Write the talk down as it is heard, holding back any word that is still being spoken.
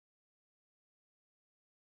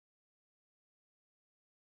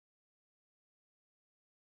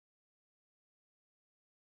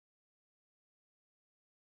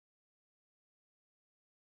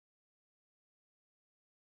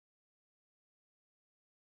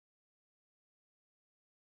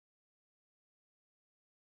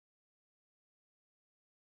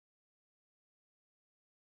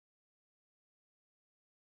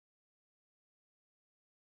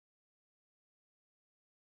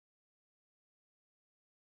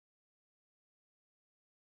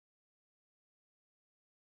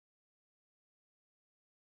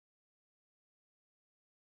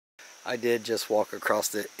I did just walk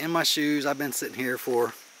across it in my shoes. I've been sitting here for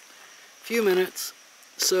a few minutes.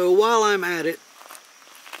 So while I'm at it,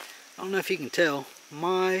 I don't know if you can tell,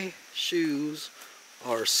 my shoes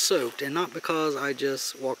are soaked, and not because I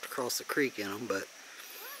just walked across the creek in them, but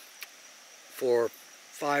for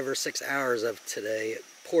 5 or 6 hours of today it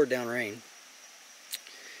poured down rain,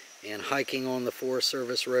 and hiking on the Forest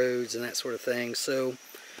Service roads and that sort of thing. So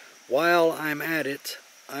while I'm at it,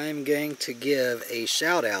 I'm going to give a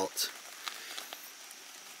shout out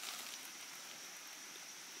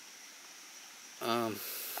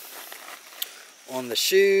on the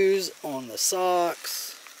shoes, on the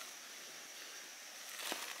socks,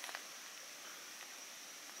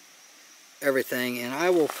 everything, and I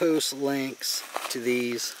will post links to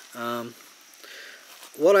these.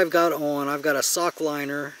 What I've got on, I've got a sock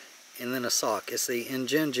liner and then a sock. It's the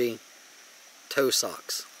Injinji toe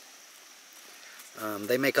socks.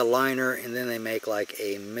 They make a liner and then they make like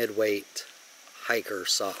a mid-weight hiker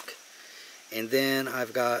sock. And then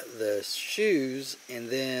I've got the shoes, and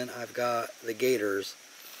then I've got the gaiters.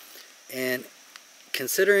 And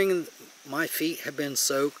considering my feet have been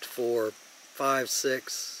soaked for 5,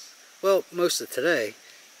 6, well, most of today,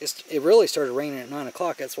 it really started raining at 9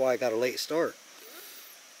 o'clock. That's why I got a late start.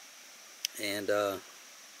 And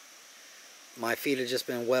my feet have just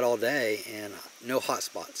been wet all day, and no hot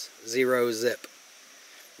spots, 0 zip.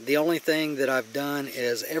 The only thing that I've done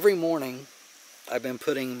is every morning I've been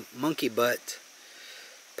putting monkey butt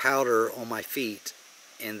powder on my feet,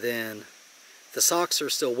 and then the socks are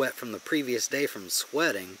still wet from the previous day from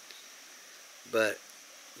sweating, but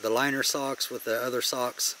the liner socks with the other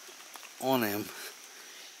socks on them,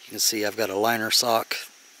 you can see I've got a liner sock,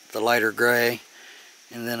 the lighter gray,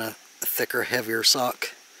 and then a thicker, heavier sock,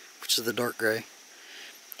 which is the dark gray,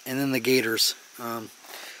 and then the gaiters.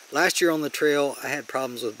 Last year on the trail I had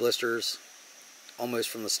problems with blisters almost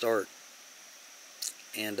from the start,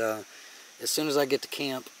 and as soon as I get to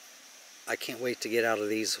camp, I can't wait to get out of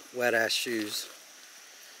these wet ass shoes.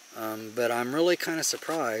 But I'm really kind of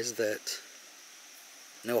surprised that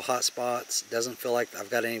no hot spots, doesn't feel like I've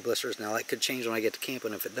got any blisters. Now that could change when I get to camp,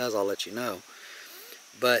 and if it does, I'll let you know.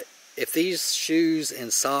 But if these shoes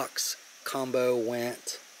and socks combo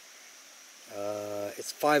went,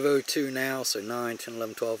 it's 5:02 now, so 9, 10,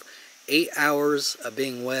 11, 12, 8 hours of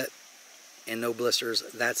being wet and no blisters,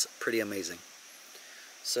 that's pretty amazing.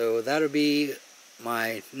 So that'll be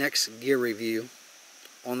my next gear review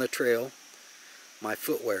on the trail, my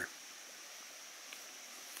footwear.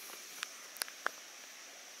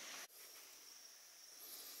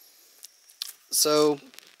 So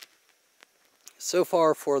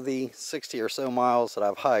far for the 60 or so miles that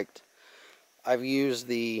I've hiked, I've used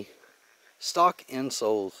the stock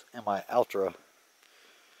insoles in my Altra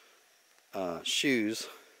shoes,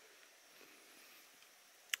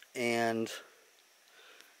 and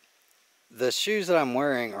the shoes that I'm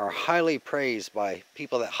wearing are highly praised by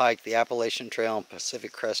people that hike the Appalachian Trail and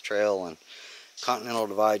Pacific Crest Trail and Continental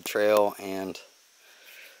Divide Trail. And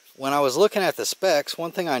when I was looking at the specs,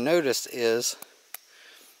 one thing I noticed is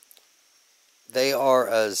they are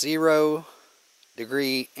a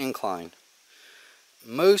 0-degree incline.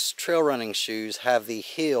 Most trail running shoes have the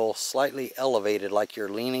heel slightly elevated, like you're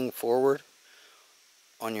leaning forward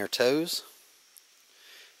on your toes.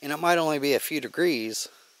 And it might only be a few degrees,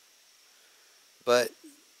 but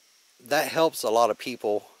that helps a lot of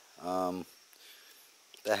people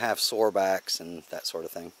that have sore backs and that sort of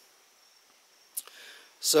thing.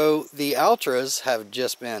 So the Altras have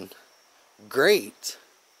just been great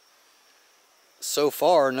so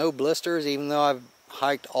far. No blisters, even though I've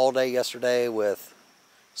hiked all day yesterday with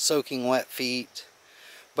soaking wet feet.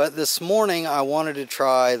 But this morning I wanted to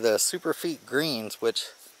try the Super Feet Greens, which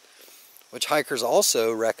hikers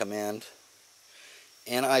also recommend,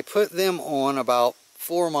 and I put them on about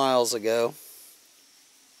 4 miles ago.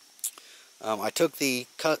 I took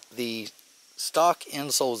cut the stock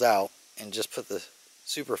insoles out and just put the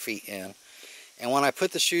Super Feet in, and when I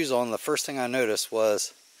put the shoes on, the first thing I noticed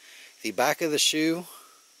was the back of the shoe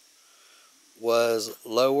was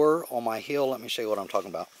lower on my heel. Let me show you what I'm talking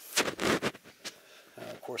about.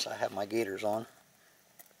 Of course I have my gaiters on.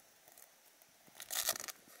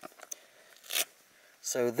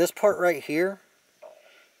 So this part right here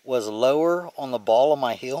was lower on the ball of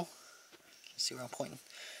my heel. Can you see where I'm pointing?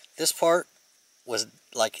 This part was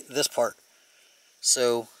like this part.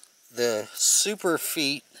 So the Super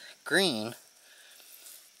Feet Green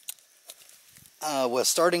was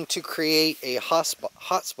starting to create a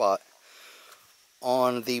hot spot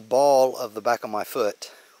on the ball of the back of my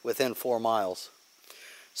foot within 4 miles.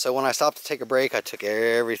 So when I stopped to take a break, I took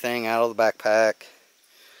everything out of the backpack.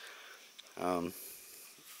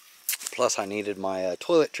 Plus I needed my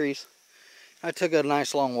toiletries. I took a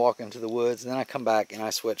nice long walk into the woods, and then I come back and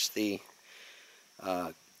I switched the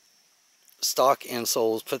stock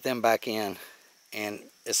insoles, put them back in, and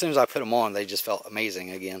as soon as I put them on, they just felt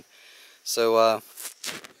amazing again. So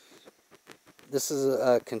this is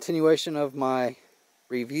a continuation of my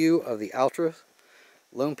review of the Altra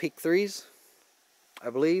Lone Peak 3s. I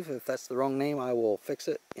believe if that's the wrong name, I will fix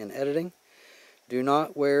it in editing. Do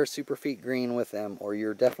not wear Superfeet green with them, or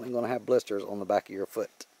you're definitely going to have blisters on the back of your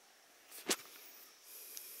foot.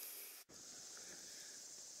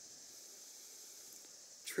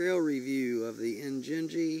 Trail review of the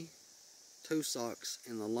Injinji toe socks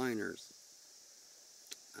and the liners.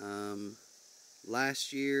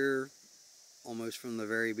 Last year, almost from the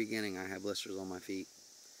very beginning, I had blisters on my feet.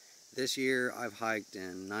 This year, I've hiked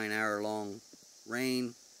in 9-hour-long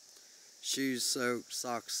rain, shoes soaked,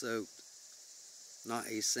 socks soaked, not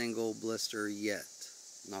a single blister yet,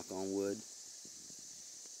 knock on wood.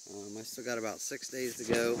 I still got about 6 days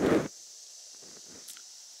to go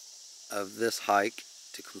of this hike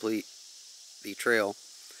to complete the trail,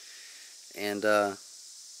 and I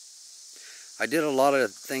did a lot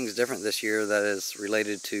of things different this year that is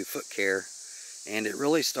related to foot care, and it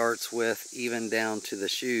really starts with even down to the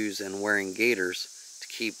shoes and wearing gaiters to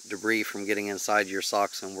keep debris from getting inside your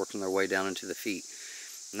socks and working their way down into the feet.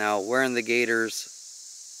 Now, wearing the gaiters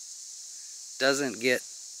doesn't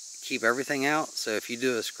keep everything out, so if you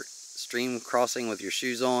do a stream crossing with your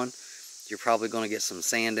shoes on, you're probably going to get some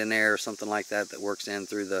sand in there or something like that that works in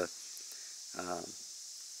through the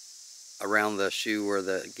around the shoe where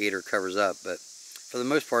the gaiter covers up. But for the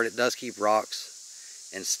most part, it does keep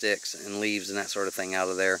rocks and sticks and leaves and that sort of thing out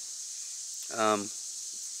of there.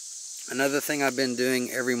 Another thing I've been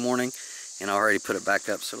doing every morning, and I already put it back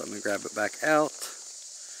up, so let me grab it back out.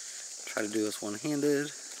 Try to do this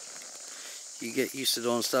one-handed. You get used to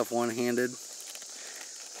doing stuff one-handed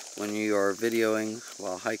when you are videoing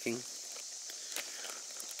while hiking.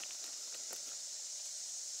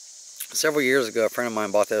 Several years ago, a friend of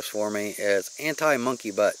mine bought this for me as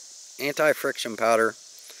anti-monkey butt, anti-friction powder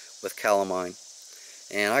with calamine.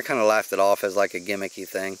 And I kind of laughed it off as like a gimmicky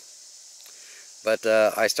thing. But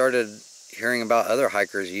I started hearing about other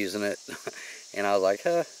hikers using it, and I was like,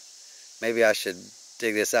 maybe I should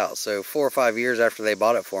dig this out. So 4 or 5 years after they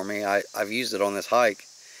bought it for me, I've used it on this hike.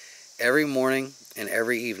 Every morning and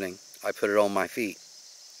every evening, I put it on my feet.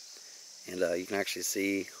 And you can actually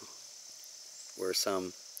see where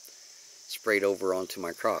some sprayed over onto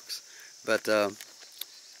my Crocs. But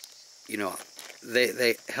you know,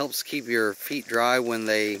 they helps keep your feet dry when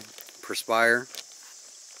they perspire,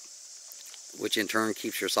 which in turn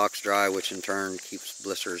keeps your socks dry, which in turn keeps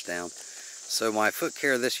blisters down. So my foot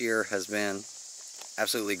care this year has been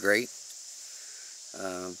absolutely great.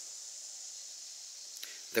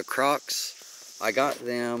 The Crocs, I got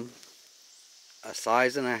them a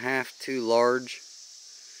size and a half too large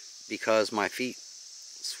because my feet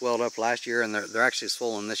swelled up last year, and they're actually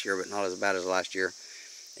swollen this year, but not as bad as last year.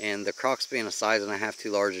 And the Crocs being a size and a half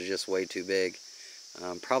too large is just way too big.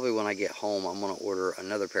 Probably when I get home, I'm going to order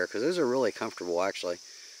another pair, because those are really comfortable, actually.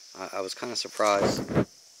 I was kind of surprised.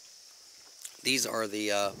 These are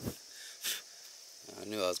the, I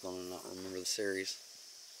knew I was going to not remember the series.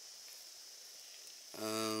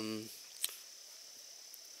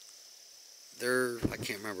 I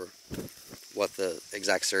can't remember what the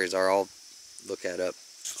exact series are. I'll look that up.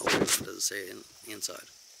 Oh, it doesn't say it inside.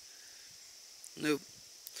 Nope.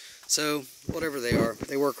 So, whatever they are,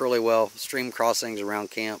 they work really well. Stream crossings around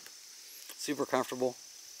camp. Super comfortable.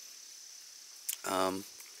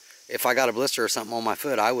 If I got a blister or something on my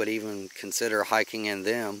foot, I would even consider hiking in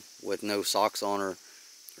them with no socks on, or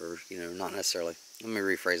you know, not necessarily. Let me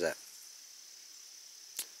rephrase that.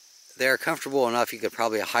 They're comfortable enough you could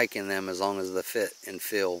probably hike in them as long as the fit and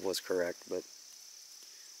feel was correct, but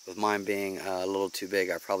with mine being a little too big,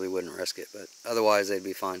 I probably wouldn't risk it, but otherwise they'd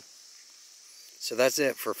be fine. So that's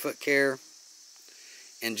it for foot care.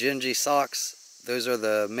 Injinji socks, those are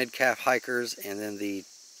the mid-calf hikers, and then the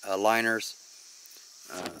liners.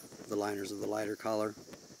 The liners of the lighter collar.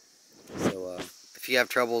 So if you have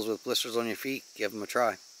troubles with blisters on your feet, give them a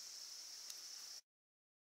try.